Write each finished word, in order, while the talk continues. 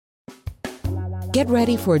Get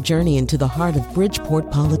ready for a journey into the heart of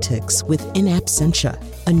Bridgeport politics with In Absentia,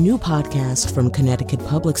 a new podcast from Connecticut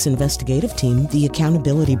Public's investigative team, The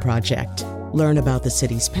Accountability Project. Learn about the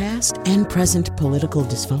city's past and present political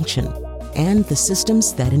dysfunction and the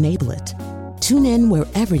systems that enable it. Tune in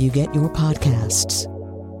wherever you get your podcasts.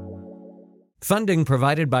 Funding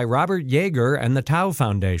provided by Robert Yeager and the Tau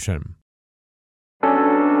Foundation.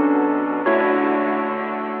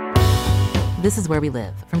 This is Where We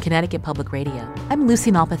Live from Connecticut Public Radio. I'm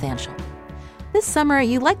Lucy Nalpathanchel. This summer,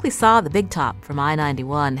 you likely saw the Big Top from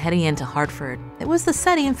I-91 heading into Hartford. It was the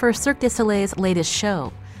setting for Cirque du Soleil's latest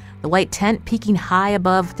show. The white tent peaking high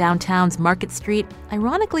above downtown's Market Street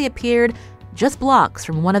ironically appeared just blocks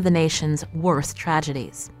from one of the nation's worst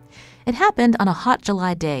tragedies. It happened on a hot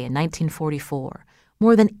July day in 1944.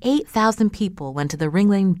 More than 8,000 people went to the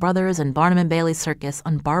Ringling Brothers and Barnum and Bailey Circus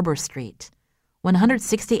on Barber Street.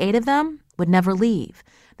 168 of them would never leave,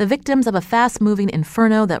 the victims of a fast-moving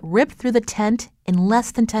inferno that ripped through the tent in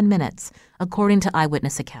less than 10 minutes, according to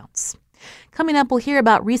eyewitness accounts. Coming up, we'll hear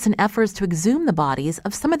about recent efforts to exhume the bodies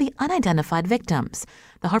of some of the unidentified victims.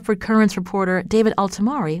 The Hartford Courant's reporter David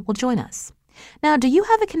Altamari will join us. Now, do you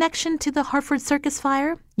have a connection to the Hartford Circus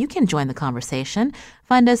fire? You can join the conversation.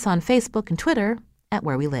 Find us on Facebook and Twitter at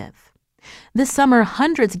Where We Live. This summer,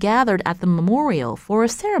 hundreds gathered at the memorial for a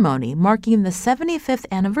ceremony marking the 75th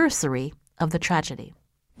anniversary of the tragedy.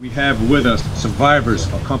 We have with us survivors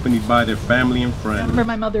accompanied by their family and friends. I remember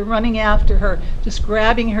my mother running after her, just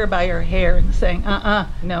grabbing her by her hair and saying,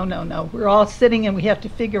 no. We're all sitting and we have to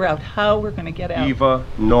figure out how we're going to get out. Eva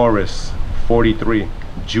Norris, 43.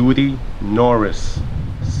 Judy Norris,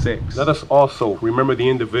 6. Let us also remember the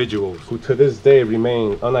individuals who to this day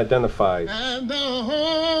remain unidentified. And the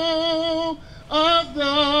home of the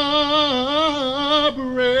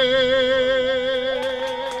brave.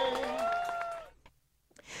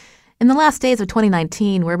 In the last days of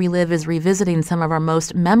 2019, Where We Live is revisiting some of our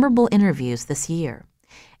most memorable interviews this year.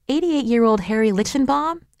 88-year-old Harry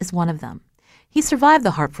Lichtenbaum is one of them. He survived the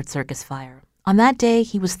Hartford Circus fire. On that day,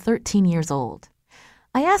 he was 13 years old.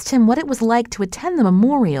 I asked him what it was like to attend the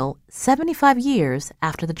memorial 75 years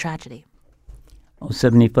after the tragedy.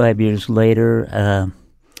 75 years later,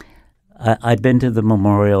 I'd been to the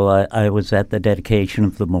memorial. I was at the dedication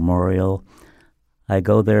of the memorial. I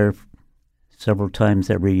go there several times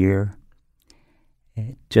every year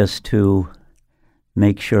just to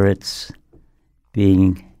make sure it's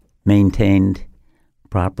being maintained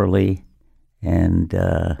properly, and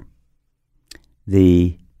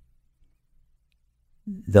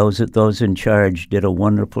those in charge did a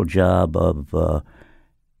wonderful job of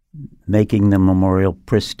making the memorial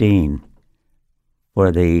pristine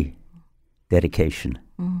for the dedication.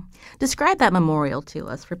 Describe that memorial to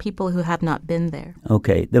us for people who have not been there.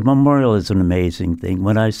 Okay, the memorial is an amazing thing.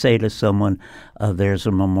 When I say to someone, there's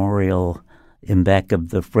a memorial in back of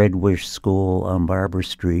the Fred Wish School on Barber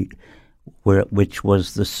Street, which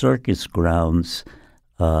was the circus grounds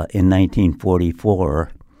in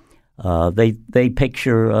 1944, they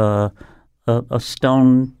picture a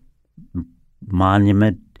stone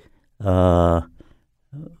monument,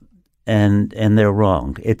 and they're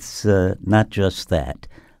wrong. It's not just that.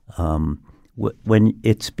 When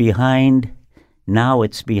it's behind, now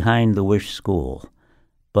it's behind the Wish School,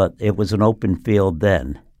 but it was an open field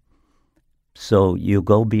then. So you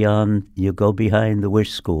go behind the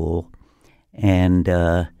Wish School, and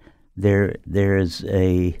there's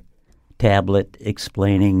a tablet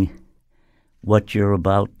explaining what you're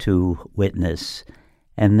about to witness,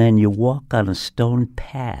 and then you walk on a stone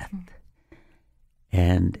path.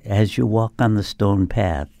 And as you walk on the stone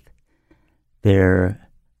path, there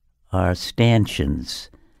are stanchions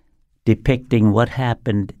depicting what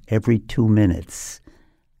happened every 2 minutes,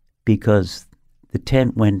 because the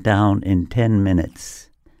tent went down in 10 minutes.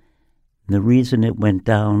 And the reason it went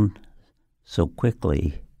down so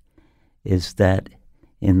quickly is that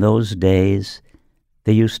in those days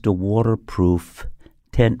they used to waterproof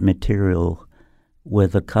tent material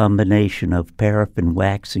with a combination of paraffin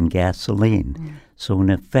wax and gasoline. So in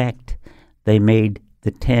effect, they made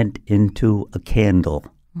the tent into a candle.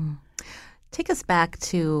 Take us back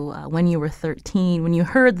to when you were 13, when you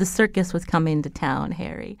heard the circus was coming to town,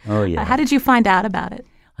 Harry. Oh, yeah. How did you find out about it?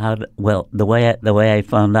 Well, the way I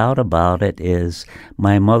found out about it is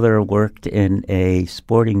my mother worked in a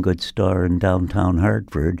sporting goods store in downtown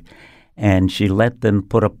Hartford, and she let them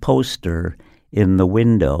put a poster in the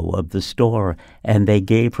window of the store, and they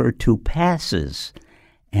gave her 2 passes.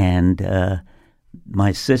 And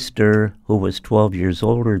my sister, who was 12 years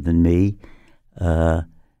older than me,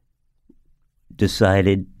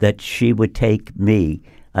 decided that she would take me.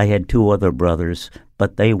 I had 2 other brothers,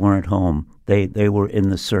 but they weren't home. They were in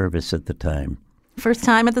the service at the time. First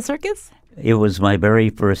time at the circus? It was my very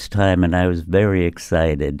first time, and I was very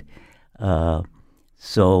excited.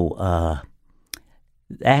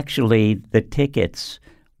 Actually, the tickets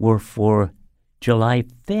were for July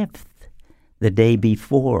 5th, the day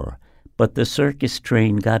before, but the circus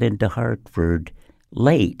train got into Hartford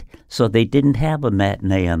late, so they didn't have a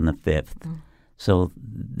matinee on the 5th. So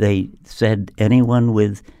they said anyone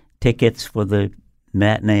with tickets for the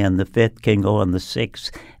matinee on the 5th can go on the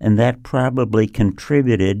 6th, and that probably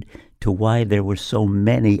contributed to why there were so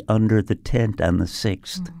many under the tent on the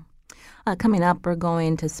 6th. Coming up, we're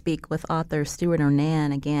going to speak with author Stewart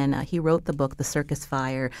Ernan again. He wrote the book, The Circus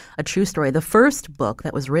Fire, a true story, the first book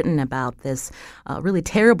that was written about this really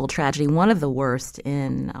terrible tragedy, one of the worst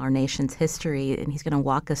in our nation's history. And he's going to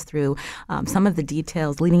walk us through some of the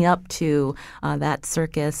details leading up to that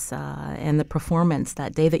circus and the performance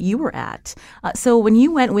that day that you were at. So when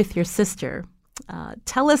you went with your sister,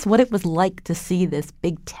 tell us what it was like to see this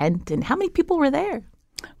big tent and how many people were there?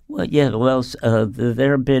 Well,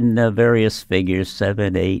 there have been various figures,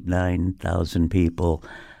 7,000, 8,000, 9,000 people.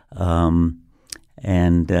 And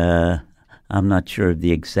I'm not sure of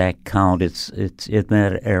the exact count. It's in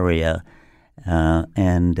that area.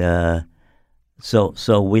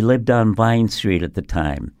 So we lived on Vine Street at the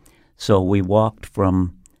time. So we walked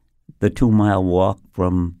from the 2-mile walk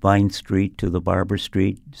from Vine Street to the Barber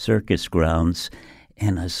Street Circus grounds.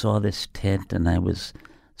 And I saw this tent, and I was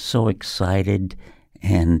so excited.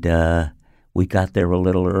 And we got there a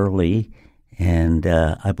little early, and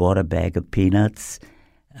I bought a bag of peanuts.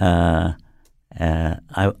 I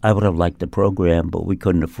would have liked the program, but we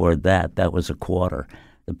couldn't afford that. That was a quarter.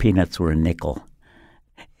 The peanuts were a nickel.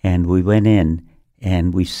 And we went in,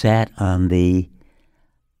 and we sat on the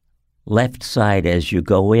left side as you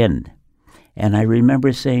go in. And I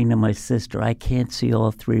remember saying to my sister, I can't see all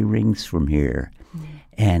 3 rings from here.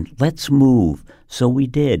 And let's move. So we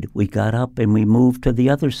did. We got up and we moved to the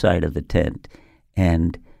other side of the tent.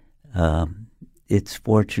 And it's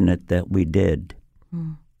fortunate that we did.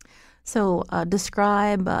 So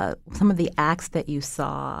describe some of the acts that you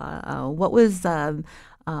saw. What was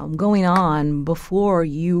going on before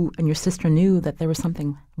you and your sister knew that there was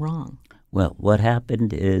something wrong? Well, what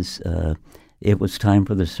happened is it was time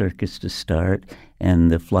for the circus to start,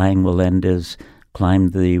 and the Flying Melendez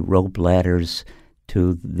climbed the rope ladders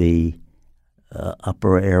to the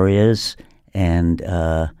upper areas, and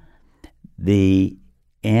the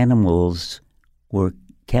animals were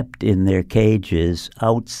kept in their cages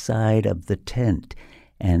outside of the tent.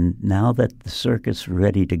 And now that the circus was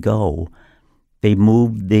ready to go, they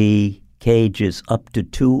moved the cages up to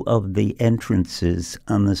 2 of the entrances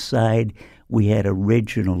on the side we had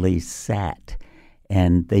originally sat.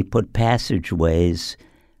 And they put passageways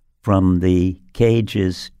from the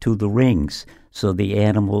cages to the rings, so the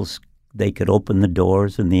animals, they could open the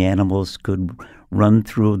doors and the animals could run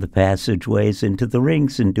through the passageways into the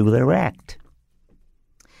rings and do their act.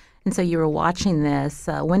 And so you were watching this.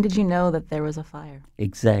 When did you know that there was a fire?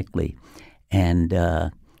 Exactly. And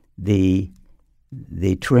the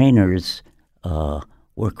trainers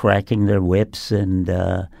were cracking their whips, and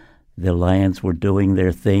the lions were doing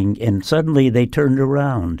their thing, and suddenly they turned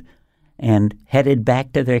around and headed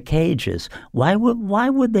back to their cages. Why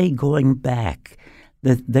were they going back?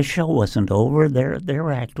 The show wasn't over.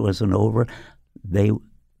 Their act wasn't over. They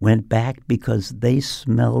went back because they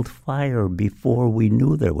smelled fire before we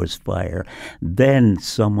knew there was fire. Then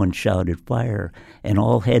someone shouted fire, and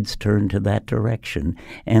all heads turned to that direction.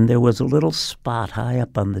 And there was a little spot high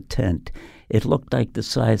up on the tent. It looked like the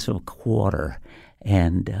size of a quarter.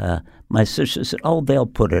 And my sister said, oh, they'll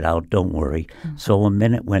put it out, don't worry. Mm-hmm. So a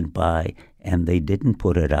minute went by, and they didn't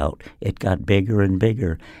put it out. It got bigger and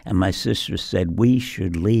bigger, and my sister said, we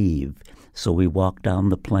should leave. So we walked down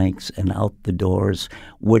the planks and out the doors,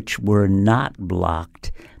 which were not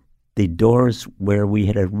blocked. The doors where we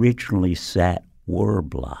had originally sat were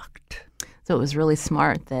blocked. So it was really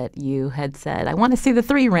smart that you had said, I want to see the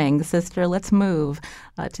 3 rings, sister. Let's move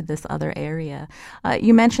to this other area.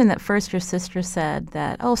 You mentioned that first your sister said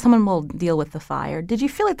that, oh, someone will deal with the fire. Did you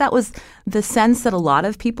feel like that was the sense that a lot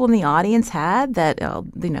of people in the audience had, that,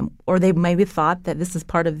 or they maybe thought that this is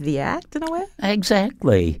part of the act in a way?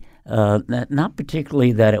 Exactly. Not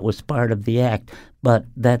particularly that it was part of the act, but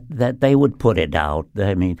that they would put it out.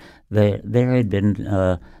 I mean, there had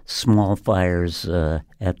been small fires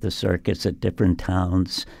at the circus at different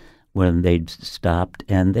towns when they'd stopped,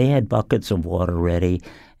 and they had buckets of water ready,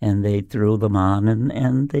 and they threw them on,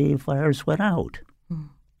 and the fires went out.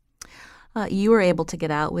 You were able to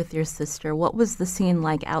get out with your sister. What was the scene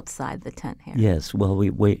like outside the tent, Harry? Yes, well, we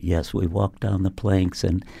walked down the planks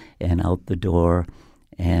and out the door.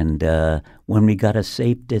 And when we got a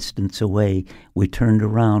safe distance away, we turned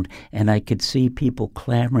around, and I could see people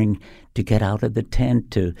clamoring to get out of the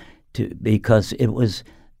tent because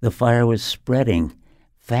the fire was spreading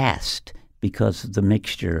fast because of the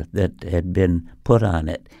mixture that had been put on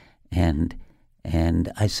it. And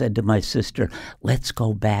I said to my sister, let's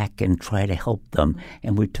go back and try to help them.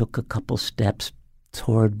 And we took a couple steps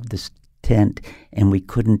toward this tent, and we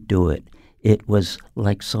couldn't do it. It was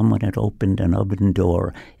like someone had opened an oven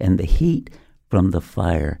door, and the heat from the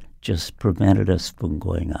fire just prevented us from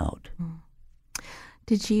going out.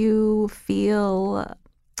 Did you feel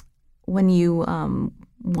when you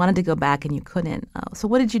wanted to go back and you couldn't? So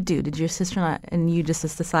what did you do? Did your sister and you just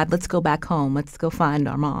decide, let's go back home, let's go find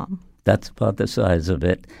our mom? That's about the size of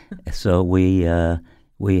it. So we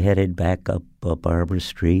headed back up Barbara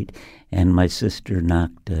Street, and my sister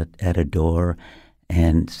knocked at a door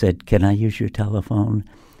and said, "Can I use your telephone?"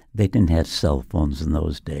 They didn't have cell phones in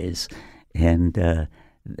those days. And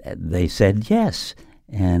they said yes.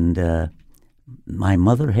 And my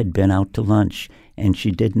mother had been out to lunch, and she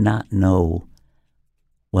did not know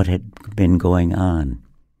what had been going on.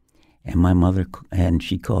 And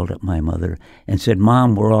she called up my mother and said,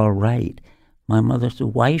 "Mom, we're all right." My mother said,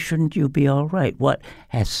 "Why shouldn't you be all right? What,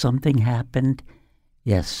 has something happened?"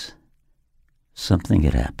 Yes, something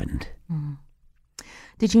had happened. Mm.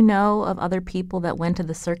 Did you know of other people that went to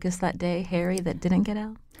the circus that day, Harry, that didn't get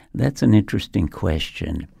out? That's an interesting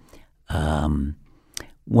question.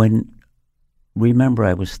 Remember,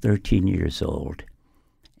 I was 13 years old,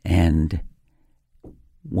 and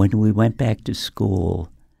when we went back to school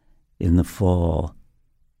in the fall,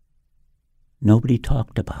 nobody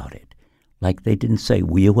talked about it. Like, they didn't say,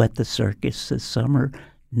 "Were you at the circus this summer?"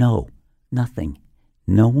 No, nothing.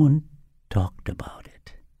 No one talked about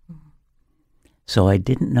it. Mm-hmm. So I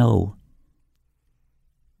didn't know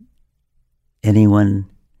anyone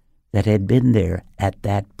that had been there at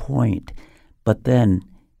that point. But then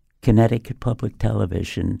Connecticut Public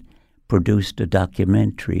Television produced a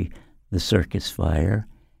documentary, The Circus Fire,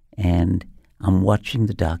 and I'm watching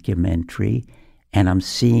the documentary, and I'm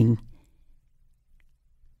seeing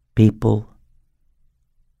people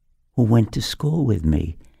who went to school with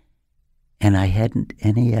me, and I hadn't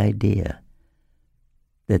any idea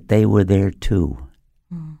that they were there too.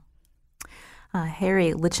 Mm.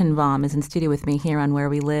 Harry Lichenbaum is in studio with me here on Where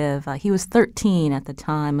We Live. He was 13 at the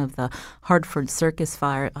time of the Hartford Circus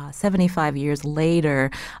Fire. 75 years later,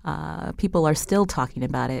 people are still talking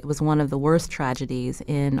about it. It was one of the worst tragedies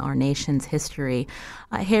in our nation's history.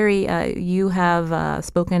 Harry, you have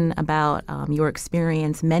spoken about your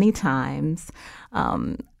experience many times.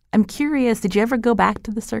 I'm curious, did you ever go back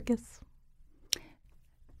to the circus?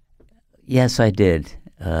 Yes, I did.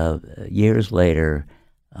 Years later,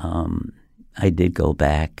 I did go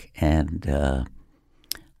back, and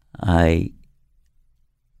I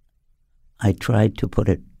tried to put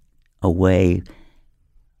it away,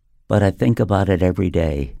 but I think about it every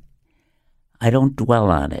day. I don't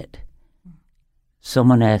dwell on it.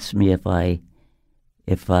 Someone asked me if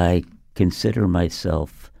I consider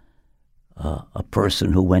myself a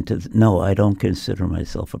person who went to no, I don't consider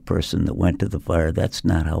myself a person that went to the fire. That's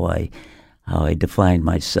not how I define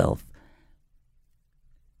myself.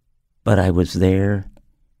 But I was there,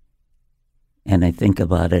 and I think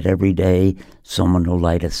about it every day. Someone will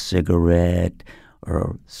light a cigarette,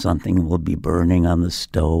 or something will be burning on the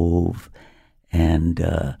stove. And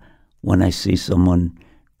when I see someone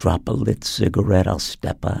drop a lit cigarette, I'll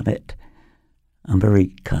step on it. I'm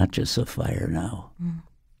very conscious of fire now. Mm.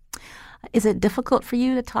 Is it difficult for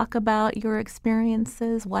you to talk about your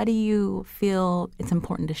experiences? Why do you feel it's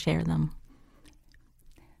important to share them?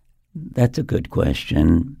 That's a good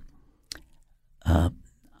question.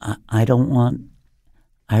 I don't want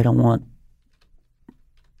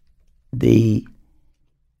the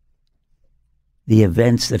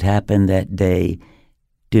events that happened that day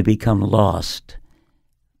to become lost.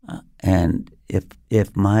 And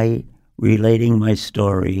if my relating my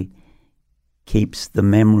story keeps the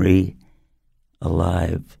memory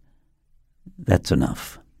alive, that's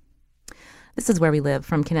enough. This is Where We Live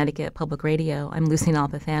from Connecticut Public Radio. I'm Lucy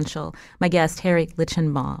Nalpathanchel. My guest, Harry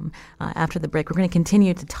Lichenbaum. After the break, we're going to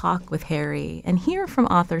continue to talk with Harry and hear from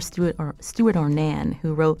author Stuart Ornan,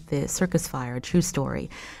 who wrote The Circus Fire, a true story.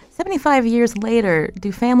 75 years later,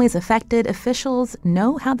 do families affected, officials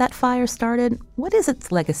know how that fire started? What is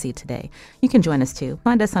its legacy today? You can join us too.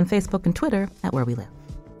 Find us on Facebook and Twitter at Where We Live.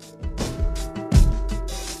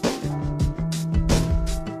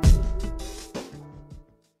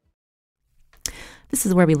 This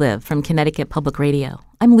is Where We Live from Connecticut Public Radio.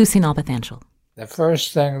 I'm Lucy Nalpathanchel. The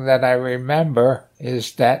first thing that I remember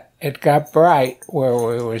is that it got bright where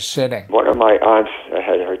we were sitting. One of my aunts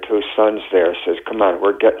had her two sons there, says, come on,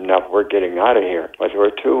 we're getting up, we're getting out of here. But there were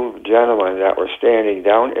two gentlemen that were standing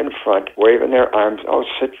down in front, waving their arms, oh,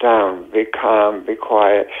 sit down, be calm, be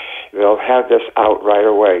quiet. They'll have this out right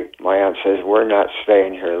away. My aunt says, we're not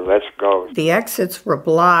staying here, let's go. The exits were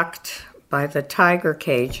blocked by the tiger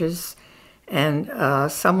cages, and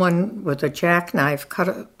someone with a jackknife cut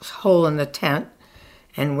a hole in the tent,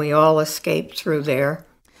 and we all escaped through there.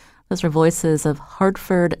 Those were voices of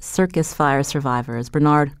Hartford circus fire survivors,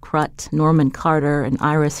 Bernard Krutt, Norman Carter, and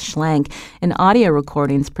Iris Schlenk, in audio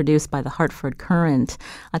recordings produced by the Hartford Courant.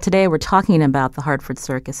 Today we're talking about the Hartford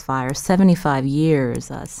Circus Fire, 75 years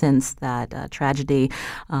since that tragedy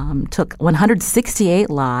took 168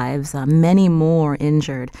 lives, many more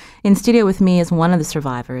injured. In studio with me is one of the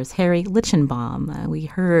survivors, Harry Lichenbaum. We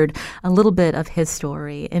heard a little bit of his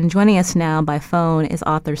story. And joining us now by phone is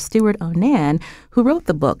author Stuart Onan, who wrote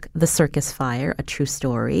the book, The Circus Fire, A True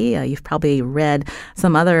Story. You've probably read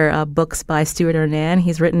some other books by Stuart Onan.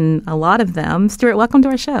 He's written a lot of them. Stuart, welcome to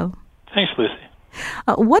our show. Thanks, Lucy.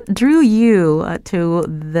 What drew you to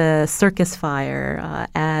The Circus Fire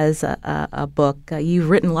as a book? You've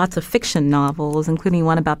written lots of fiction novels, including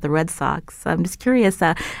one about the Red Sox. I'm just curious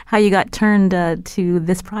how you got turned to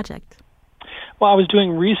this project. Well, I was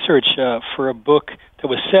doing research for a book that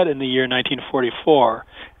was set in the year 1944,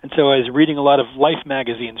 and so I was reading a lot of Life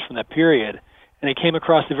magazines from that period, and I came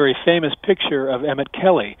across a very famous picture of Emmett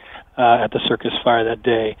Kelly at the Circus Fire that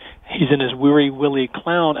day. He's in his Weary Willie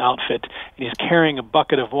clown outfit, and he's carrying a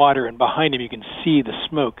bucket of water, and behind him you can see the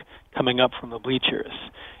smoke coming up from the bleachers.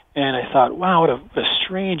 And I thought, wow, what a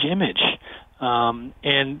strange image.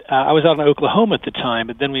 I was out in Oklahoma at the time,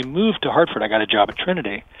 but then we moved to Hartford. I got a job at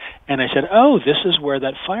Trinity. And I said, oh, this is where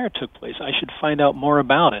that fire took place. I should find out more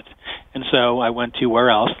about it. And so I went to where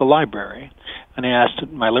else? The library. And I asked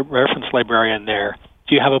my reference librarian there,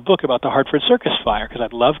 do you have a book about the Hartford Circus Fire? Because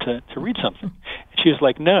I'd love to read something. And she was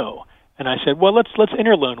like, no. And I said, well, let's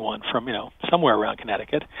interloan one from, somewhere around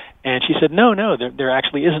Connecticut. And she said, no, there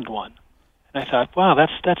actually isn't one. And I thought, wow,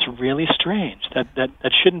 that's really strange.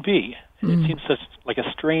 That shouldn't be. It seems such like a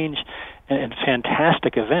strange and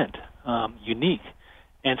fantastic event, unique.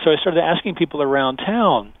 And so I started asking people around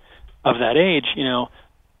town of that age,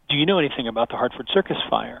 do you know anything about the Hartford Circus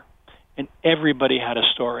Fire? And everybody had a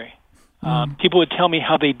story. People would tell me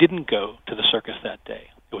how they didn't go to the circus that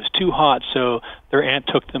day. It was too hot, so their aunt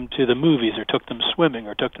took them to the movies or took them swimming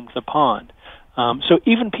or took them to the pond. So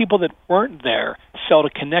even people that weren't there felt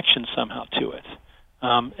a connection somehow to it.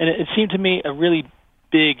 And it seemed to me a really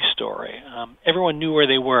big story. Everyone knew where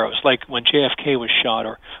they were. It was like when JFK was shot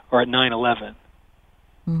or at 9/11.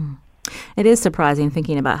 It is surprising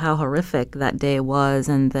thinking about how horrific that day was,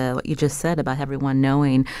 and what you just said about everyone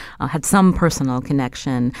knowing had some personal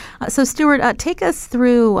connection. So, Stuart, take us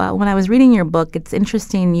through, when I was reading your book, it's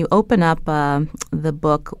interesting, you open up the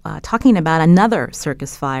book talking about another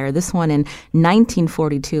circus fire, this one in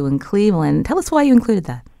 1942 in Cleveland. Tell us why you included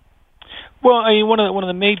that. Well, I mean, one of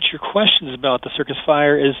the major questions about the circus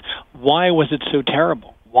fire is, why was it so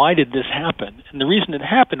terrible? Why did this happen? And the reason it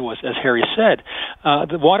happened was, as Harry said,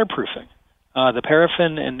 the waterproofing. The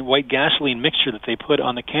paraffin and white gasoline mixture that they put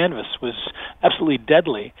on the canvas was absolutely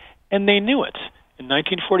deadly, and they knew it. In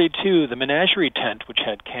 1942, the menagerie tent, which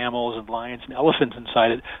had camels and lions and elephants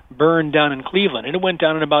inside it, burned down in Cleveland, and it went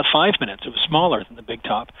down in about 5 minutes. It was smaller than the Big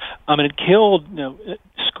Top, and it killed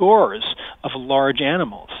scores of large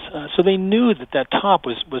animals. So they knew that top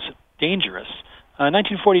was dangerous.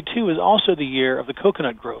 1942 is also the year of the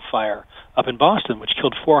Coconut Grove fire up in Boston, which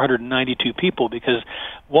killed 492 people because,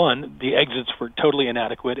 one, the exits were totally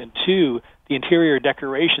inadequate, and two, the interior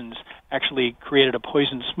decorations actually created a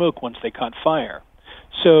poison smoke once they caught fire.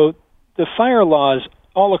 So the fire laws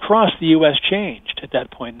all across the U.S. changed at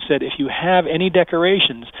that point and said if you have any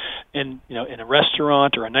decorations in a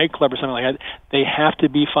restaurant or a nightclub or something like that, they have to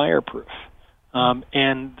be fireproof.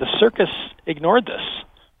 And the circus ignored this.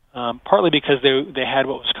 Partly because they had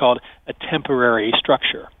what was called a temporary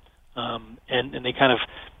structure, and they kind of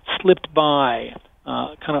slipped by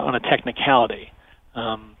kind of on a technicality,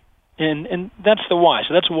 and that's the why.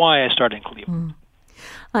 So that's why I started in Cleveland.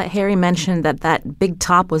 Harry mentioned that big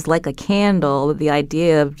top was like a candle, the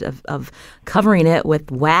idea of covering it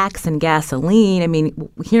with wax and gasoline. I mean,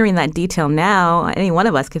 hearing that detail now, any one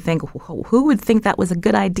of us could think, who would think that was a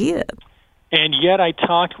good idea? And yet I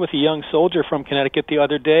talked with a young soldier from Connecticut the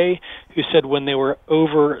other day who said when they were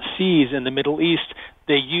overseas in the Middle East,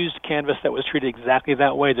 they used canvas that was treated exactly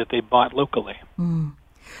that way that they bought locally.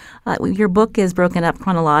 Your book is broken up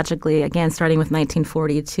chronologically, again, starting with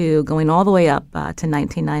 1942, going all the way up to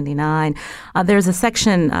 1999. There's a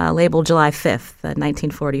section labeled July 5th,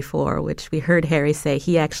 1944, which we heard Harry say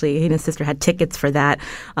he and his sister had tickets for that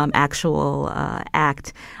actual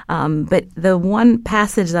act. But the one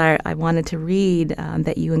passage that I wanted to read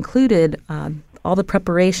that you included, all the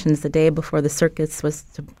preparations the day before the circus was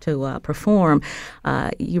to perform,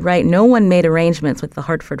 you write, no one made arrangements with the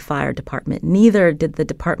Hartford Fire Department. Neither did the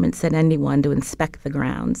department send anyone to inspect the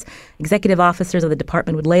grounds. Executive officers of the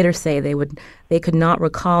department would later say they could not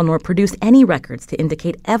recall nor produce any records to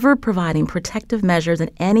indicate ever providing protective measures in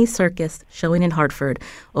any circus showing in Hartford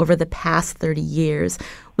over the past 30 years.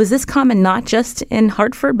 Was this common not just in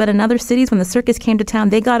Hartford, but in other cities? When the circus came to town,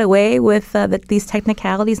 they got away with these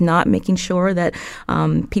technicalities, not making sure that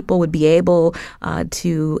people would be able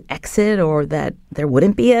to exit, or that there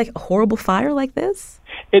wouldn't be a horrible fire like this?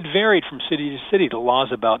 It varied from city to city, the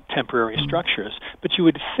laws about temporary structures. But you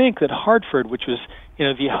would think that Hartford, which was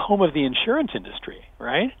the home of the insurance industry,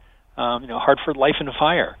 right? Hartford Life and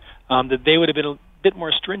Fire, that they would have been a bit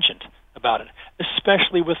more stringent about it,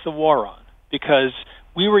 especially with the war on, because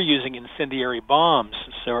we were using incendiary bombs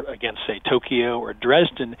against, say, Tokyo or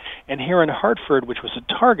Dresden. And here in Hartford, which was a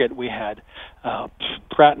target, we had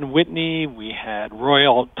Pratt & Whitney, we had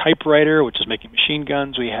Royal Typewriter, which is making machine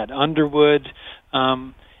guns, we had Underwood,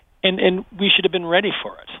 and we should have been ready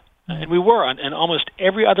for it. And we were. On almost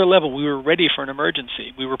every other level, we were ready for an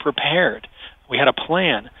emergency. We were prepared. We had a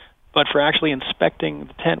plan. But for actually inspecting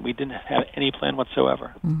the tent, we didn't have any plan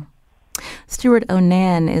whatsoever. Stuart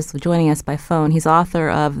Onan is joining us by phone. He's author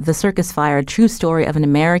of The Circus Fire, A True Story of an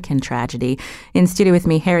American Tragedy. In studio with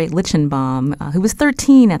me, Harry Lichenbaum, who was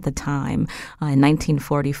 13 at the time, in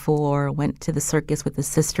 1944, went to the circus with his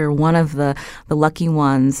sister, one of the lucky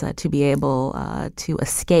ones to be able to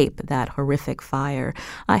escape that horrific fire.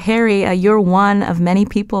 Harry, you're one of many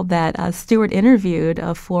people that Stuart interviewed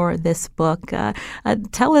for this book.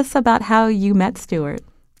 Tell us about how you met Stuart.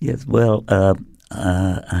 Yes, well,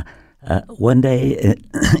 one day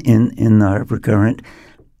in the Harper Courant,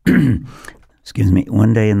 excuse me.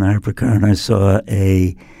 One day in the Harper Courant, I saw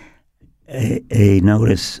a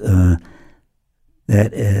notice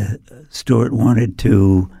that Stuart wanted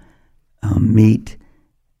to meet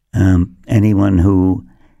anyone who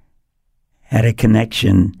had a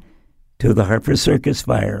connection to the Hartford Circus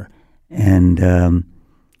Fire, and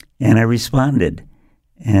I responded,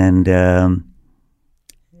 and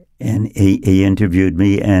he interviewed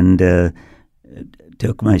me and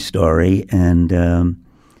took my story, and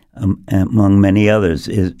among many others.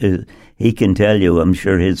 He can tell you, I'm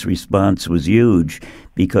sure his response was huge,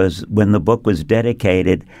 because when the book was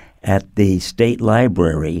dedicated at the State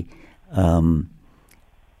Library, I'm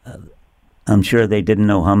sure they didn't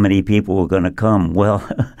know how many people were going to come. Well,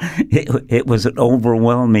 it was an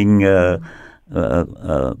overwhelming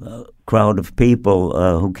crowd of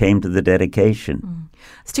people who came to the dedication.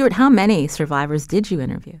 Stuart, how many survivors did you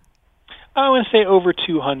interview? I want to say over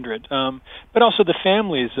 200, but also the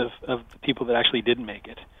families of the people that actually didn't make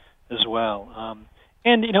it as well.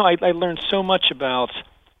 And I learned so much about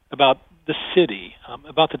the city,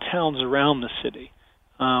 about the towns around the city.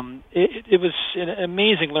 It was an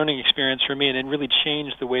amazing learning experience for me, and it really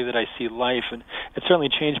changed the way that I see life, and it certainly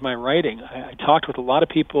changed my writing. I talked with a lot of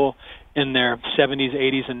people in their 70s,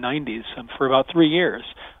 80s, and 90s for about 3 years.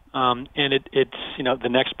 And it's the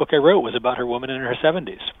next book I wrote was about her woman in her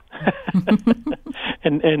 70s,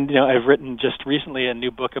 and I've written just recently a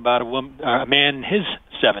new book about a man in his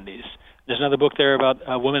 70s. There's another book there about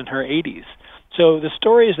a woman in her 80s. So the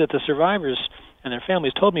stories that the survivors and their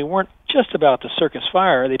families told me weren't just about the circus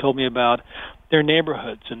fire. They told me about their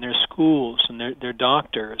neighborhoods and their schools and their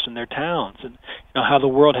doctors and their towns, and how the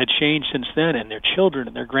world had changed since then, and their children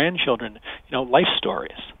and their grandchildren. Life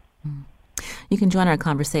stories. You can join our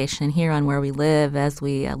conversation here on Where We Live as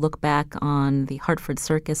we look back on the Hartford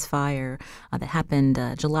Circus Fire that happened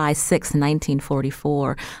July 6,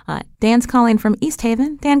 1944. Dan's calling from East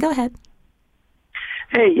Haven. Dan, go ahead.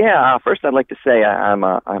 Hey, yeah. First, I'd like to say I'm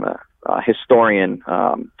a historian,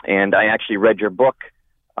 and I actually read your book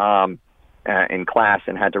in class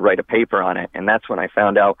and had to write a paper on it. And that's when I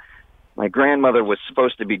found out my grandmother was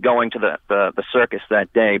supposed to be going to the circus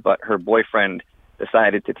that day, but her boyfriend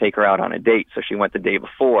decided to take her out on a date, so she went the day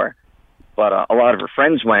before. But a lot of her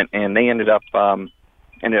friends went, and they ended up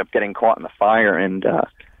getting caught in the fire, and a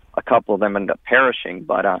couple of them ended up perishing.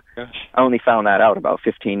 But I only found that out about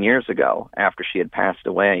 15 years ago after she had passed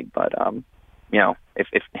away. But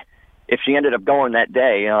if she ended up going that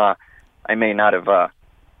day, I may not have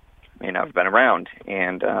I've been around.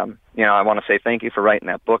 And, I want to say thank you for writing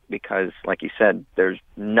that book because, like you said, there's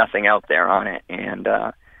nothing out there on it. And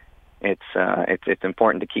it's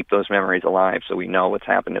important to keep those memories alive so we know what's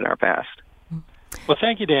happened in our past. Well,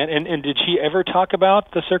 thank you, Dan. And did she ever talk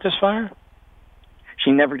about the circus fire?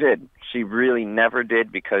 She never did. She really never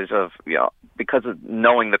did because of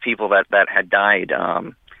knowing the people that had died.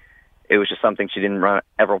 It was just something she didn't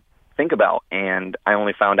ever think about. And I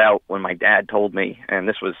only found out when my dad told me, and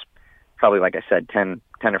this was probably, like I said, 10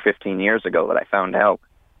 or 15 years ago that I found out.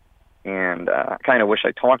 And I kind of wish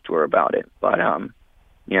I talked to her about it. But, a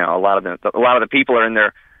lot of the people are in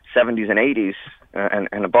their 70s and 80s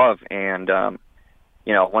and above. And,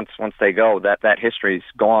 once they go, that history's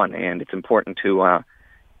gone, and it's important to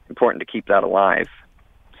keep that alive.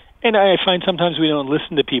 And I find sometimes we don't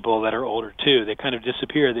listen to people that are older too. They kind of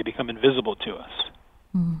disappear. They become invisible to us.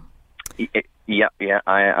 Yeah.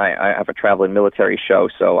 I have a traveling military show,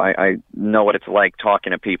 so I know what it's like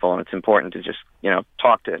talking to people, and it's important to just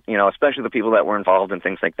talk to especially the people that were involved in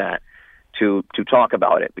things like that to talk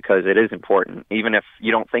about it because it is important. Even if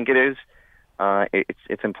you don't think it is,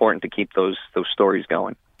 it's important to keep those stories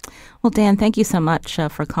going. Well, Dan, thank you so much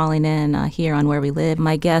for calling in here on Where We Live.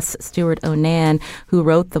 My guest, Stuart Onan, who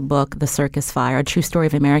wrote the book, The Circus Fire, A True Story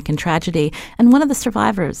of American Tragedy, and one of the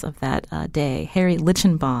survivors of that day, Harry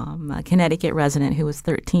Lichenbaum, a Connecticut resident who was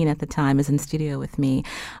 13 at the time, is in studio with me.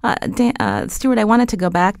 Stuart, I wanted to go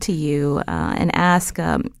back to you and ask,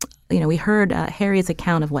 we heard Harry's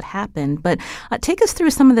account of what happened, but take us through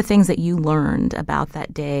some of the things that you learned about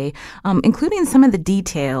that day, including some of the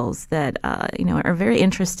details that, are very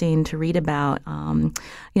interesting to read about.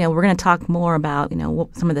 We're going to talk more about,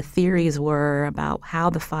 what some of the theories were about how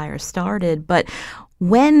the fire started, but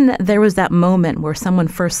when there was that moment where someone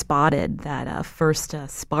first spotted that first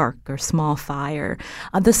spark or small fire,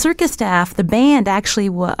 the circus staff, the band actually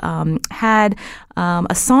had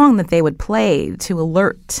a song that they would play to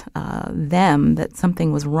alert them that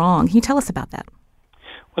something was wrong. Can you tell us about that?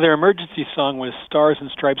 Well, their emergency song was Stars and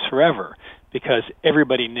Stripes Forever because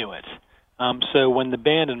everybody knew it. So when the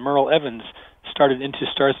band and Merle Evans started into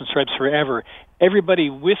Stars and Stripes Forever, everybody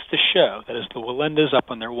with the show, that is the Wallendas up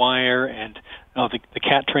on their wire and the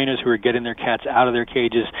cat trainers who were getting their cats out of their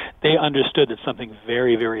cages, they understood that something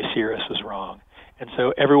very, very serious was wrong. And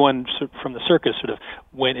so everyone from the circus sort of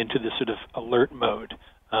went into this sort of alert mode,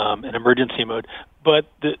 an emergency mode. But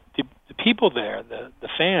the people there, the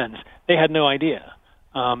fans, they had no idea.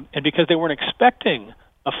 And because they weren't expecting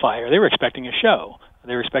a fire, they were expecting a show.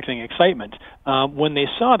 They were expecting excitement. When they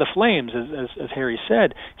saw the flames, as Harry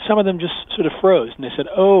said, some of them just sort of froze, and they said,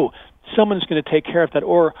 "Oh, someone's going to take care of that,"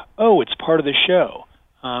 or "Oh, it's part of the show."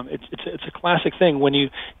 It's a classic thing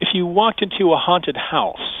if you walked into a haunted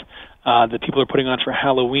house that people are putting on for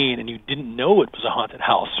Halloween, and you didn't know it was a haunted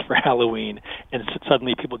house for Halloween, and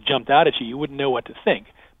suddenly people jumped out at you, you wouldn't know what to think.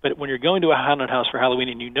 But when you're going to a haunted house for Halloween,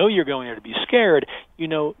 and you know you're going there to be scared, you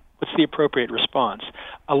know what's the appropriate response.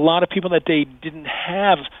 A lot of people that day didn't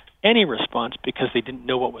have any response because they didn't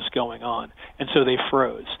know what was going on, and so they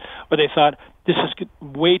froze. Or they thought, this is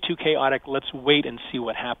way too chaotic, let's wait and see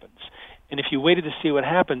what happens. And if you waited to see what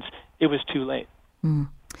happens, it was too late.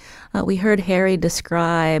 We heard Harry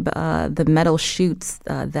describe the metal chutes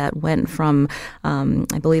that went from,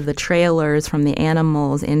 I believe, the trailers from the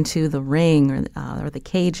animals into the ring or the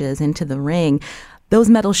cages into the ring. Those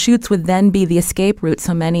metal chutes would then be the escape route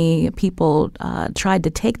so many people tried to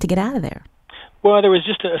take to get out of there. Well, there was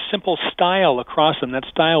just a simple stile across them. That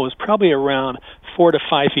stile was probably around 4 to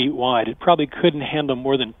 5 feet wide. It probably couldn't handle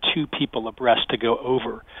more than 2 people abreast to go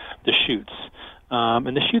over the chutes.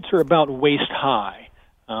 And the chutes are about waist high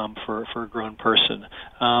for a grown person.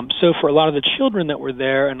 So for a lot of the children that were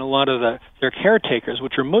there and a lot of their caretakers,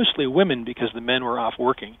 which were mostly women because the men were off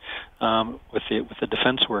working with the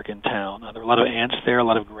defense work in town. There were a lot of aunts there, a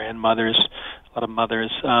lot of grandmothers, a lot of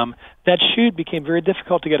mothers. That chute became very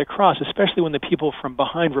difficult to get across, especially when the people from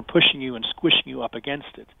behind were pushing you and squishing you up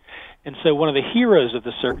against it. And so one of the heroes of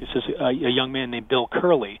the circus is a young man named Bill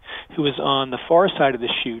Curley, who was on the far side of the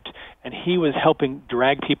chute, and he was helping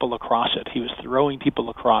drag people across it. He was throwing people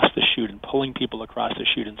across the chute and pulling people across the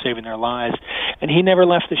chute and saving their lives. And he never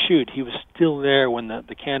left the chute. He was still there when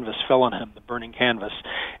the canvas fell on him, the burning canvas.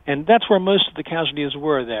 And that's where most of the casualties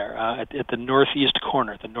were there, at the northeast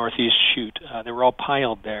corner, the northeast chute. They were all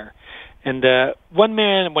piled there. And one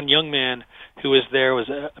young man who was there was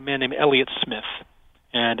a man named Elliot Smith.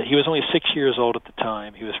 And he was only 6 years old at the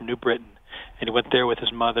time. He was from New Britain, and he went there with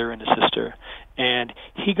his mother and his sister. And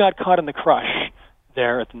he got caught in the crush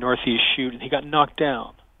there at the northeast chute, and he got knocked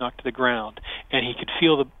down. knocked to the ground, and he could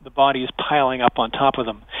feel the bodies piling up on top of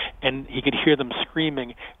them, and he could hear them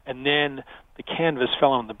screaming, and then the canvas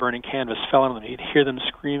fell on them, the burning canvas fell on them, he'd hear them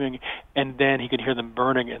screaming, and then he could hear them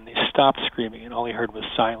burning, and they stopped screaming, and all he heard was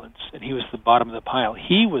silence, and he was at the bottom of the pile.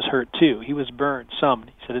 He was hurt too. He was burned some.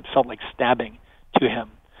 He said it felt like stabbing to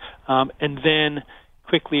him. And then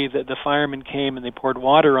quickly the firemen came and they poured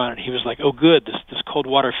water on it. He was like, oh good, this cold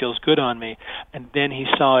water feels good on me. And then he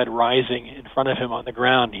saw it rising in front of him on the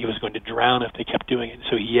ground. He was going to drown if they kept doing it.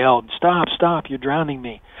 So he yelled, stop, you're drowning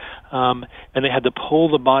me. And they had to pull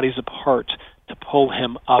the bodies apart to pull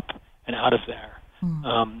him up and out of there.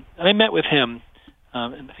 And I met with him, I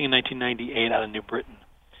think in 1998 out of New Britain.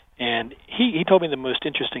 And he told me the most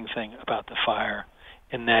interesting thing about the fire,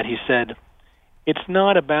 in that he said, it's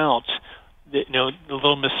not about the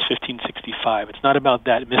Little Miss 1565. It's not about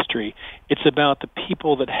that mystery. It's about the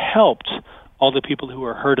people that helped all the people who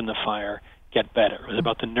were hurt in the fire get better. It was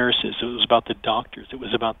about the nurses. It was about the doctors. It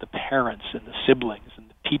was about the parents and the siblings and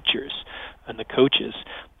the teachers and the coaches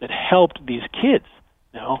that helped these kids,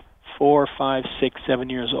 4, 5, 6, 7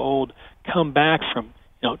 years old, come back from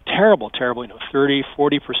terrible, 30,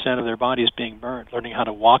 40% of their bodies being burned, learning how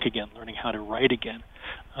to walk again, learning how to write again.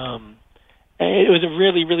 It was a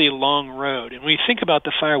really, really long road. And when we think about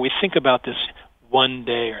the fire, we think about this one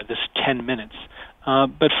day or this 10 minutes.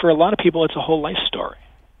 But for a lot of people, it's a whole life story.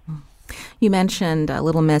 You mentioned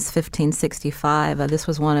Little Miss 1565. This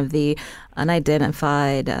was one of the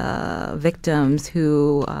unidentified victims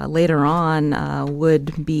who later on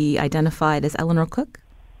would be identified as Eleanor Cook?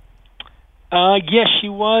 Yes, she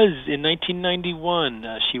was. In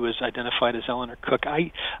 1991, she was identified as Eleanor Cook.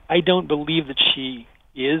 I don't believe that she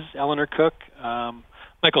is Eleanor Cook.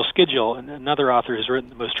 Michael Skidgel, another author who's written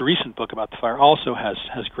the most recent book about the fire, also has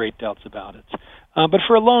great doubts about it. But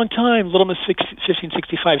for a long time, Little Miss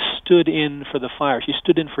 1565 stood in for the fire. She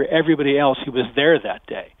stood in for everybody else who was there that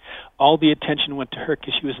day. All the attention went to her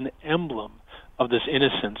because she was an emblem of this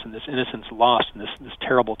innocence, and this innocence lost in this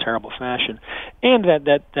terrible, terrible fashion. And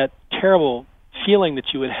that terrible feeling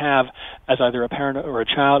that you would have as either a parent or a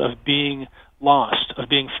child of being lost, of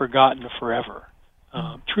being forgotten forever.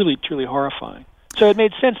 Truly, truly horrifying. So it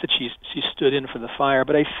made sense that she stood in for the fire,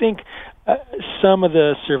 but I think some of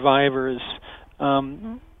the survivors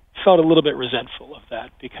felt a little bit resentful of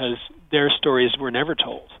that because their stories were never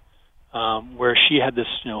told. Where she had this,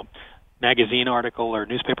 magazine article or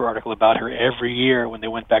newspaper article about her every year when they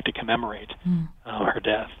went back to commemorate her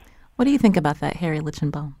death. What do you think about that, Harry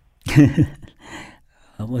Lichenbaum?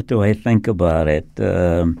 What do I think about it?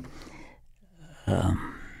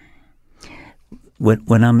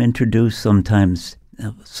 When I'm introduced, sometimes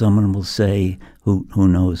someone will say, who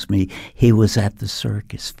knows me, he was at the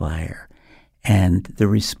circus fire. And the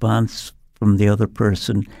response from the other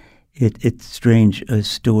person, it's strange.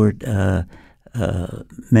 Stuart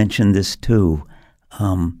mentioned this too.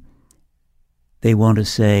 They want to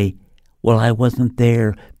say, well, I wasn't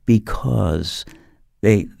there because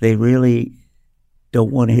they really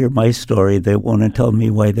don't want to hear my story. They want to tell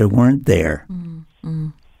me why they weren't there. Mm-hmm.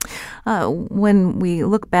 When we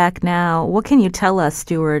look back now, what can you tell us,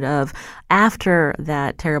 Stuart, of after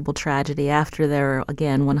that terrible tragedy, after there were,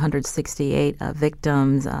 again, 168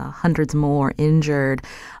 victims, hundreds more injured,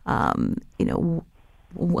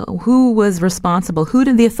 who was responsible? Who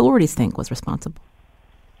did the authorities think was responsible?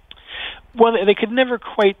 Well, they could never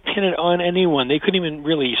quite pin it on anyone. They couldn't even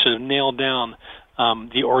really sort of nail down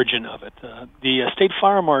the origin of it. The state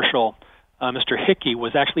fire marshal, Mr. Hickey,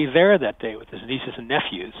 was actually there that day with his nieces and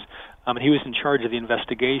nephews, and he was in charge of the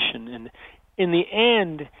investigation. And in the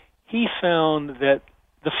end, he found that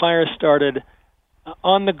the fire started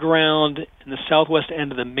on the ground in the southwest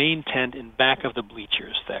end of the main tent in back of the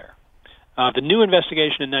bleachers there. The new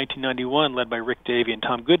investigation in 1991, led by Rick Davey and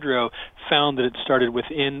Tom Goodrow, found that it started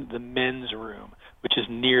within the men's room, which is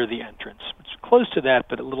near the entrance. It's close to that,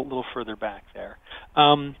 but a little further back there.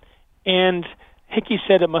 And Hickey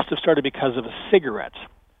said it must have started because of a cigarette,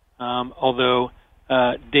 although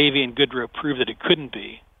Davey and Goodrow proved that it couldn't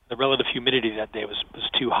be. The relative humidity that day was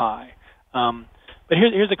too high. But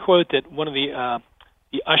here's a quote that one of the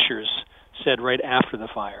ushers said right after the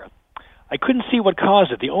fire. I couldn't see what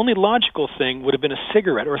caused it. The only logical thing would have been a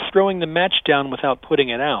cigarette or throwing the match down without putting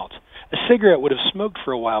it out. A cigarette would have smoked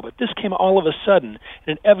for a while, but this came all of a sudden,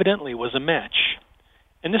 and it evidently was a match.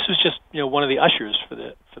 And this was just, one of the ushers for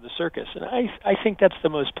the circus. And I think that's the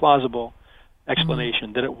most plausible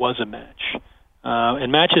explanation, that it was a match.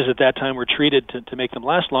 And matches at that time were treated to make them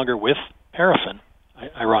last longer with paraffin,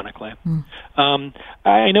 ironically.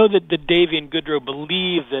 I know that Davey and Goodrow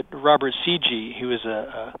believe that Robert Seegee, who was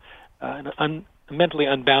a mentally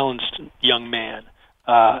unbalanced young man,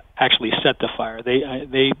 actually set the fire.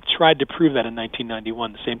 They tried to prove that in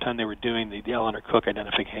 1991, the same time they were doing the Eleanor Cook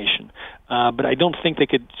identification. But I don't think they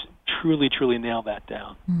could truly nail that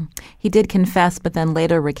down. He did confess, but then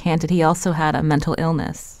later recanted. He also had a mental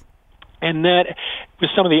illness. And that,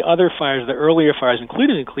 with some of the other fires, the earlier fires,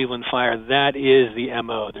 including the Cleveland fire, that is the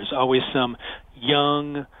MO. There's always some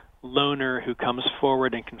young loner who comes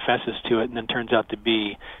forward and confesses to it and then turns out to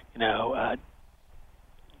be,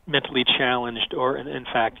 mentally challenged or, in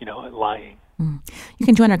fact, lying. You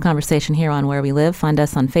can join our conversation here on Where We Live. Find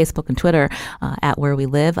us on Facebook and Twitter at Where We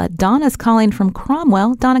Live. Donna's calling from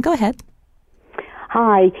Cromwell. Donna, go ahead.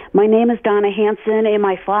 Hi, my name is Donna Hanson, and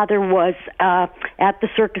my father was at the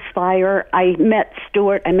circus fire. I met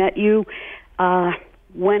Stuart. I met you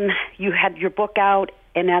when you had your book out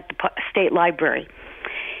and at the State Library.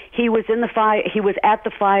 He was in the fire. He was at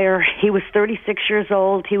the fire. He was 36 years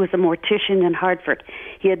old. He was a mortician in Hartford.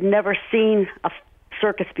 He had never seen a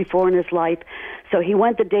circus before in his life, so he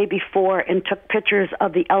went the day before and took pictures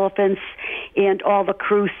of the elephants and all the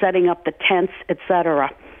crew setting up the tents, etc.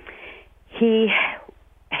 He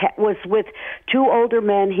was with two older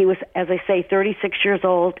men. He was, as I say, 36 years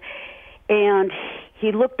old, and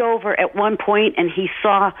he looked over at one point and he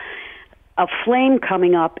saw a flame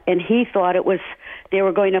coming up, and he thought it was they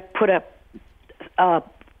were going to put a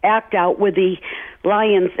act out with the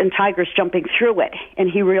lions and tigers jumping through it, and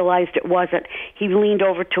he realized it wasn't. He leaned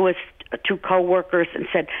over to his two co-workers and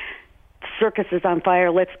said, "The circus is on fire,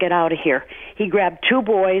 let's get out of here." He grabbed two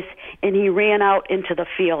boys and he ran out into the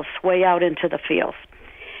fields, way out into the fields.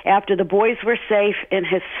 After the boys were safe and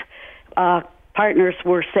his partners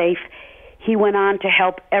were safe, he went on to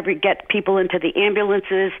help get people into the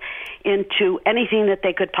ambulances, into anything that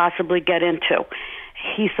they could possibly get into.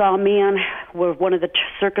 He saw a man where one of the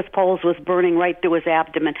circus poles was burning right through his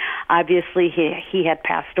abdomen. Obviously, he had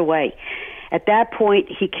passed away. At that point,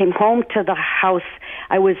 he came home to the house.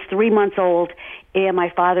 I was 3 months old, and my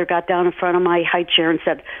father got down in front of my high chair and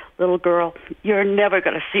said, "Little girl, you're never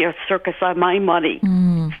going to see a circus on my money."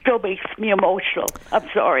 Still makes me emotional. I'm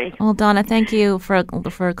sorry. Well, Donna, thank you for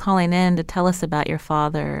calling in to tell us about your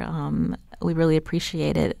father. We really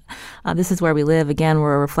appreciate it. This is Where We Live. Again,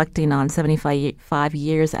 we're reflecting on 75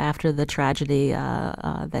 years after the tragedy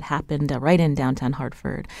that happened right in downtown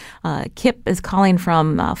Hartford. Kip is calling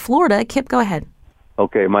from Florida. Kip, go ahead.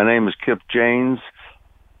 Okay, my name is Kip Janes.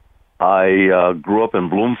 I grew up in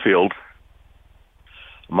Bloomfield.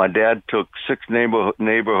 My dad took 6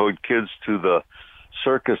 neighborhood kids to the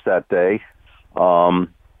circus that day.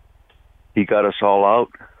 He got us all out.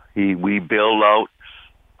 We bailed out.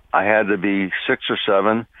 I had to be 6 or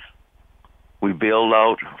 7. We bailed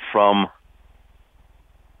out from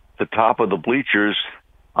the top of the bleachers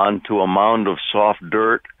onto a mound of soft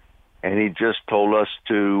dirt, and he just told us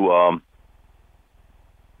to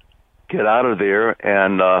get out of there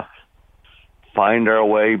and find our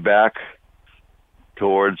way back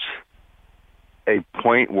towards a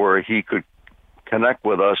point where he could connect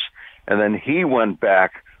with us. And then he went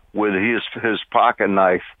back with his pocket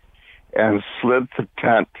knife and slit the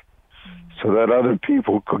tent so that other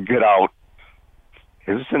people could get out.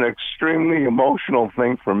 It's an extremely emotional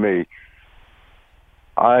thing for me.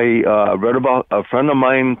 I read about, a friend of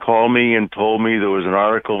mine called me and told me there was an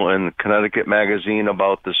article in Connecticut Magazine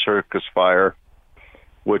about the circus fire,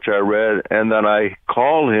 which I read, and then I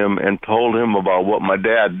called him and told him about what my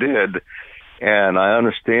dad did, and I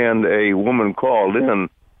understand a woman called in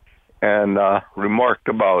and remarked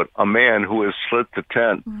about a man who has slit the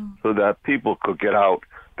tent so that people could get out.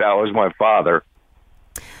 That was my father.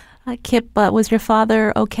 Kip, was your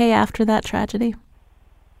father okay after that tragedy?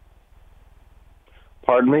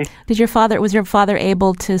 Pardon me? Was your father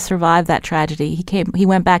able to survive that tragedy? He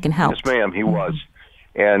went back and helped. Yes, ma'am, he was.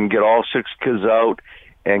 And get all 6 kids out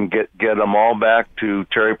and get them all back to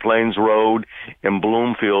Cherry Plains Road in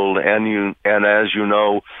Bloomfield. And as you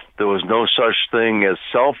know, there was no such thing as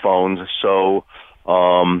cell phones, so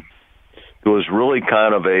it was really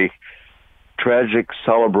kind of a tragic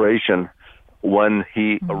celebration when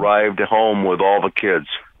he arrived home with all the kids.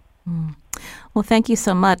 Well, thank you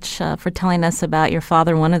so much for telling us about your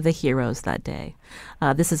father, one of the heroes that day.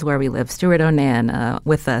 This is Where We Live. Stuart Onan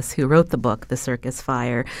with us, who wrote the book, The Circus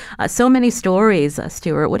Fire. So many stories,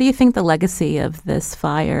 Stuart. What do you think the legacy of this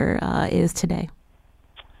fire is today?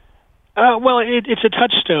 Well, it's a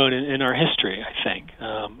touchstone in our history, I think.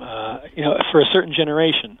 For a certain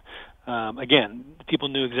generation. Again, people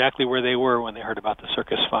knew exactly where they were when they heard about the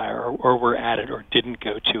circus fire or were at it or didn't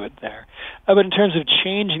go to it there. But in terms of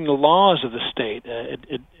changing the laws of the state,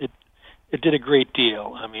 it did a great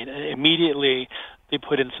deal. I mean, immediately they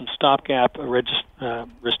put in some stopgap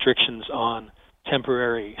restrictions on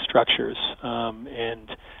temporary structures, and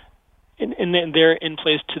they're in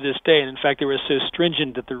place to this day. And in fact, they were so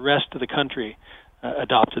stringent that the rest of the country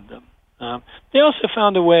adopted them. They also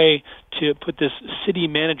found a way to put this city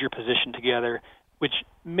manager position together, which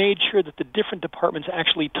made sure that the different departments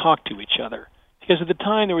actually talked to each other. Because at the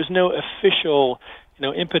time, there was no official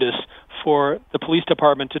impetus for the police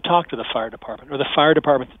department to talk to the fire department, or the fire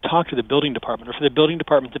department to talk to the building department, or for the building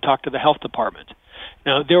department to talk to the health department.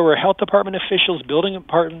 Now, there were health department officials, building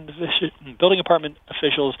department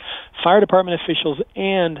officials, fire department officials,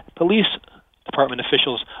 and police department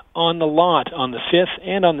officials on the lot on the 5th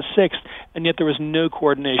and on the 6th, and yet there was no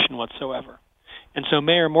coordination whatsoever. And so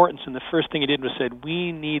Mayor Mortensen, the first thing he did was said,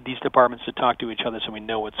 we need these departments to talk to each other so we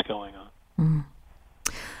know what's going on. Mm.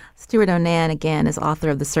 Stuart Onan, again, is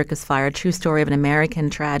author of The Circus Fire, a true story of an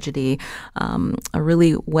American tragedy, a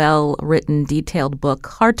really well-written, detailed book,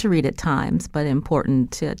 hard to read at times, but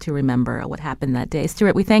important to remember what happened that day.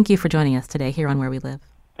 Stuart, we thank you for joining us today here on Where We Live.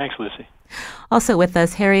 Thanks, Lucy. Also with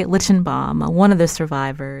us, Harry Lichenbaum, one of the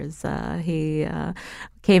survivors. He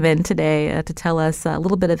came in today to tell us a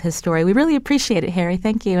little bit of his story. We really appreciate it, Harry.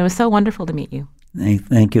 Thank you. It was so wonderful to meet you.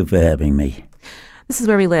 Thank you for having me. This is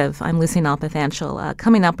Where We Live. I'm Lucy Nalpathanchel.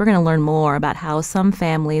 Coming up, we're going to learn more about how some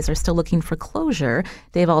families are still looking for closure.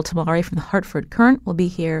 Dave Altamari from the Hartford Courant will be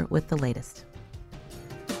here with the latest.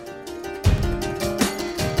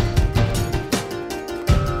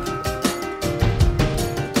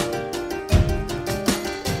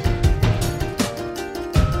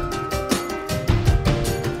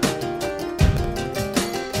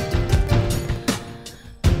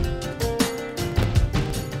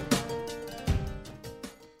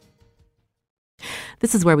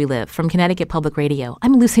 This is Where We Live from Connecticut Public Radio.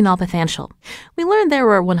 I'm Lucy Nalpathanchel. We learned there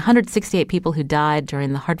were 168 people who died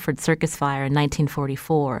during the Hartford Circus Fire in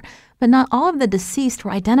 1944, but not all of the deceased were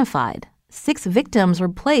identified. 6 victims were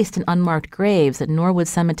placed in unmarked graves at Norwood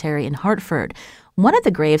Cemetery in Hartford. One of the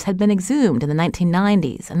graves had been exhumed in the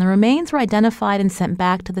 1990s, and the remains were identified and sent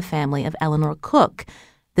back to the family of Eleanor Cook.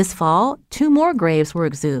 This fall, 2 more graves were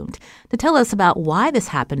exhumed. To tell us about why this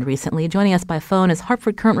happened recently, joining us by phone is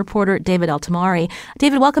Hartford Courant reporter David Altamari.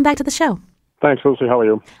 David, welcome back to the show. Thanks, Lucy. How are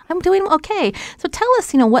you? I'm doing okay. So tell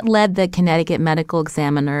us, what led the Connecticut Medical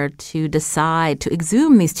Examiner to decide to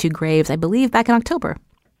exhume these 2 graves, I believe, back in October.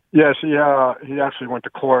 Yes, he actually went to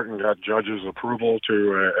court and got judges' approval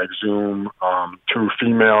to exhume 2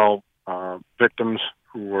 female victims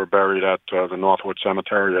who were buried at the Norwood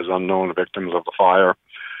Cemetery as unknown victims of the fire.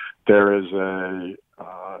 There is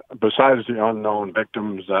besides the unknown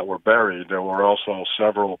victims that were buried, there were also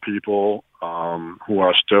several people who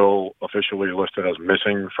are still officially listed as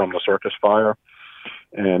missing from the circus fire.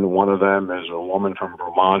 And one of them is a woman from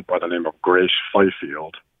Vermont by the name of Grace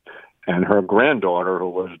Fifield. And her granddaughter,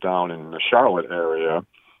 who lives down in the Charlotte area,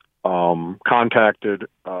 contacted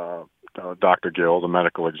Dr. Gill, the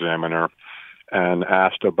medical examiner, and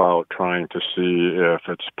asked about trying to see if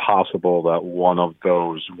it's possible that one of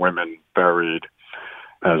those women buried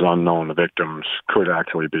as unknown victims could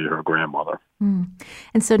actually be her grandmother. Mm.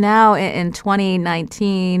 And so now in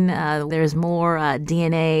 2019, there's more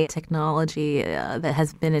DNA technology that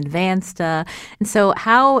has been advanced. And so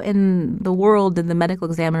how in the world did the medical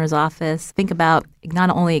examiner's office think about not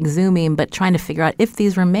only exhuming, but trying to figure out if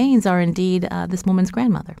these remains are indeed this woman's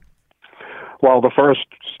grandmother? Well, the first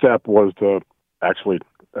step was to actually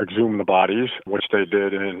exhume the bodies, which they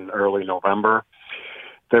did in early November.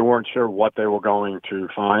 They weren't sure what they were going to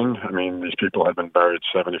find. I mean, these people had been buried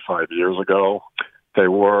 75 years ago. They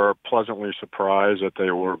were pleasantly surprised that they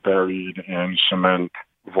were buried in cement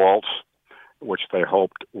vaults, which they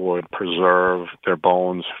hoped would preserve their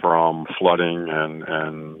bones from flooding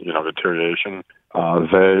and deterioration.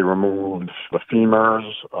 They removed the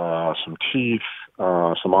femurs, some teeth,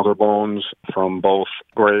 some other bones from both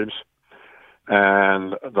graves.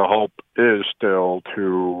 And the hope is still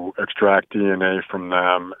to extract DNA from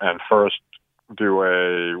them and first do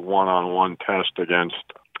a one-on-one test against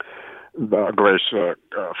Grace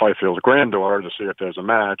Fifield's granddaughter to see if there's a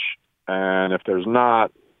match. And if there's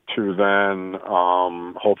not, to then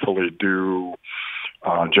hopefully do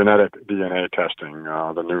genetic DNA testing,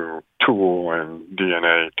 the new tool in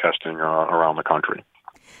DNA testing around the country.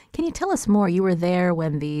 Can you tell us more? You were there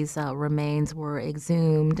when these remains were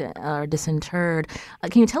exhumed or disinterred.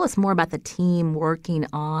 Can you tell us more about the team working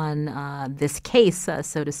on this case,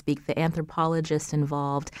 so to speak, the anthropologists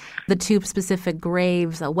involved, the 2 specific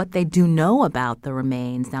graves, what they do know about the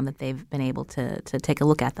remains now that they've been able to take a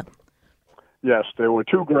look at them? Yes, there were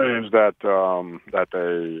two graves that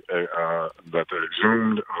they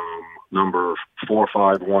exhumed, number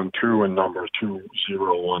 4512 and number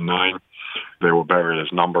 2019. They were buried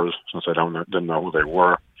as numbers since I didn't know who they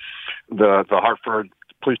were. The Hartford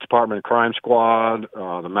Police Department Crime Squad,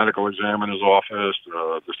 the medical examiner's office,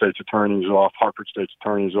 the state's attorney's office, Hartford State's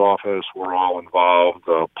attorney's office were all involved.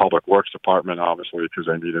 The Public Works Department, obviously, because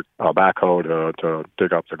they needed a backhoe to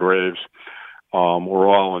dig up the graves. Were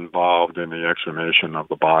all involved in the exhumation of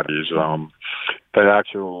the bodies. They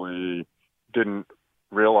actually didn't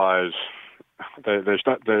realize they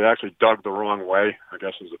actually dug the wrong way, I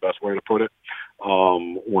guess is the best way to put it.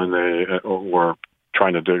 When they were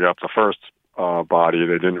trying to dig up the first body,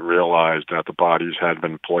 they didn't realize that the bodies had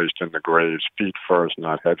been placed in the graves feet first,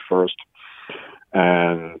 not head first.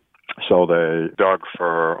 And so they dug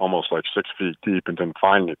for almost like 6 feet deep and didn't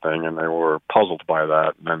find anything, and they were puzzled by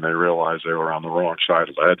that. And then they realized they were on the wrong side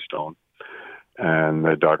of the headstone, and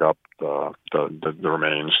they dug up the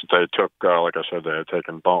remains. They took, like I said, they had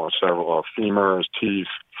taken bones, several femurs, teeth.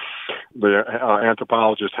 The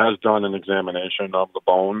anthropologist has done an examination of the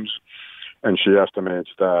bones, and she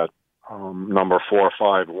estimates that number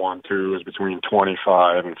 4512 is between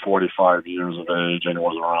 25 and 45 years of age, and it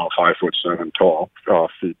was around 5'7"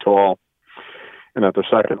 feet tall. And at the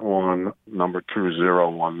second one, number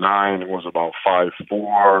 2019, it was about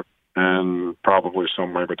 5'4" and probably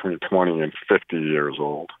somewhere between 20 and 50 years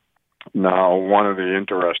old. Now, one of the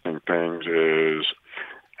interesting things is,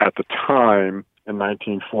 at the time, in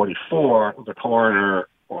 1944, the coroner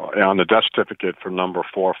on the death certificate for number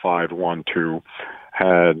 4512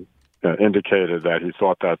 had indicated that he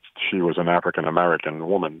thought that she was an African-American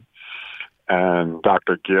woman. And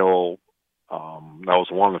Dr. Gill, that was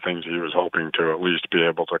one of the things he was hoping to at least be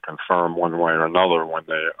able to confirm one way or another when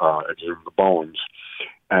they exhumed the bones.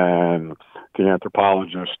 And the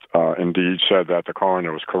anthropologist indeed said that the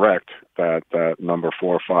coroner was correct, that number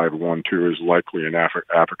 4512 is likely an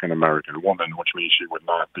African-American woman, which means she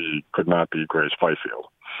could not be Grace Fifield's.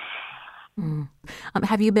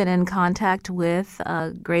 Have you been in contact with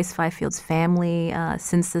Grace Fifield's family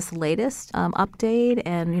since this latest update?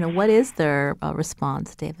 And, what is their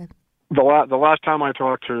response, David? The last time I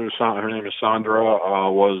talked to her name is Sandra,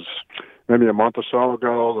 was maybe a month or so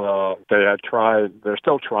ago. They're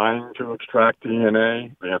still trying to extract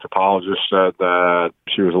DNA. The anthropologist said that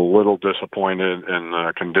she was a little disappointed in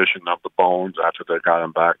the condition of the bones after they got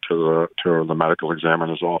them back to the medical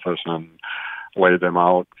examiner's office and laid them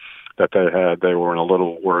out, that they were in a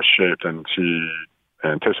little worse shape than she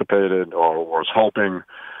anticipated or was hoping.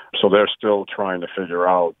 So they're still trying to figure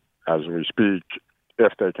out, as we speak,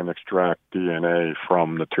 if they can extract DNA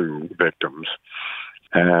from the two victims.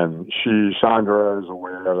 And Sandra is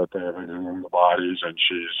aware that they have exhumed the bodies, and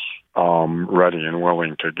she's ready and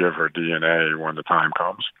willing to give her DNA when the time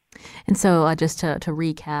comes. And so just to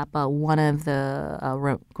recap, one of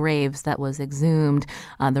the graves that was exhumed,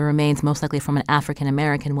 the remains most likely from an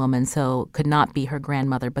African-American woman, so could not be her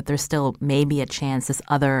grandmother, but there's still maybe a chance this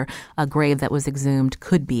other grave that was exhumed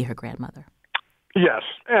could be her grandmother. Yes,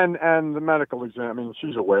 and the medical exam,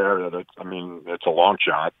 she's aware that it's a long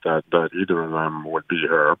shot that either of them would be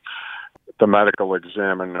her. The medical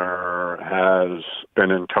examiner has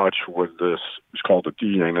been in touch with it's called the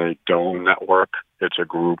DNA Dome Network. It's a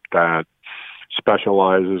group that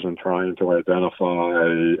specializes in trying to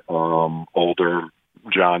identify older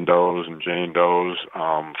John Does and Jane Does.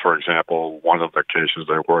 For example, one of the cases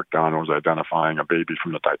they worked on was identifying a baby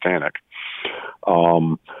from the Titanic.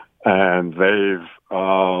 And they've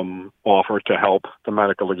offered to help the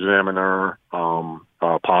medical examiner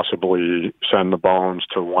possibly send the bones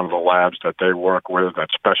to one of the labs that they work with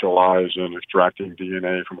that specialize in extracting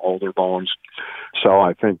DNA from older bones. So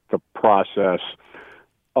I think the process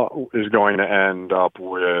is going to end up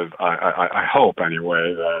with, I hope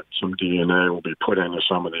anyway, that some DNA will be put into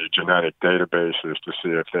some of the genetic databases to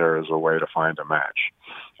see if there is a way to find a match.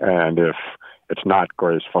 And if it's not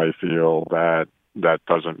Grace Fifield, that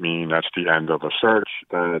doesn't mean that's the end of the search,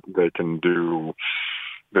 that they can do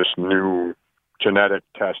this new genetic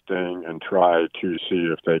testing and try to see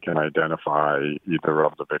if they can identify either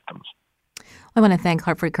of the victims. I want to thank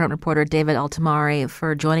Hartford Courant reporter David Altomare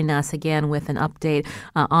for joining us again with an update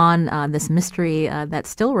on this mystery that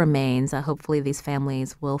still remains. Hopefully these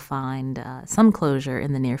families will find some closure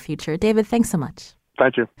in the near future. David, thanks so much.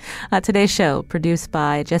 Thank you. Today's show, produced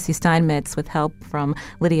by Jesse Steinmetz with help from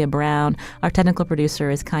Lydia Brown. Our technical producer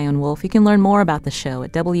is Kyone Wolf. You can learn more about the show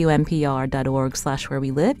at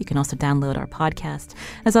WNPR.org/wherewelive. You can also download our podcast.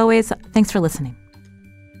 As always, thanks for listening.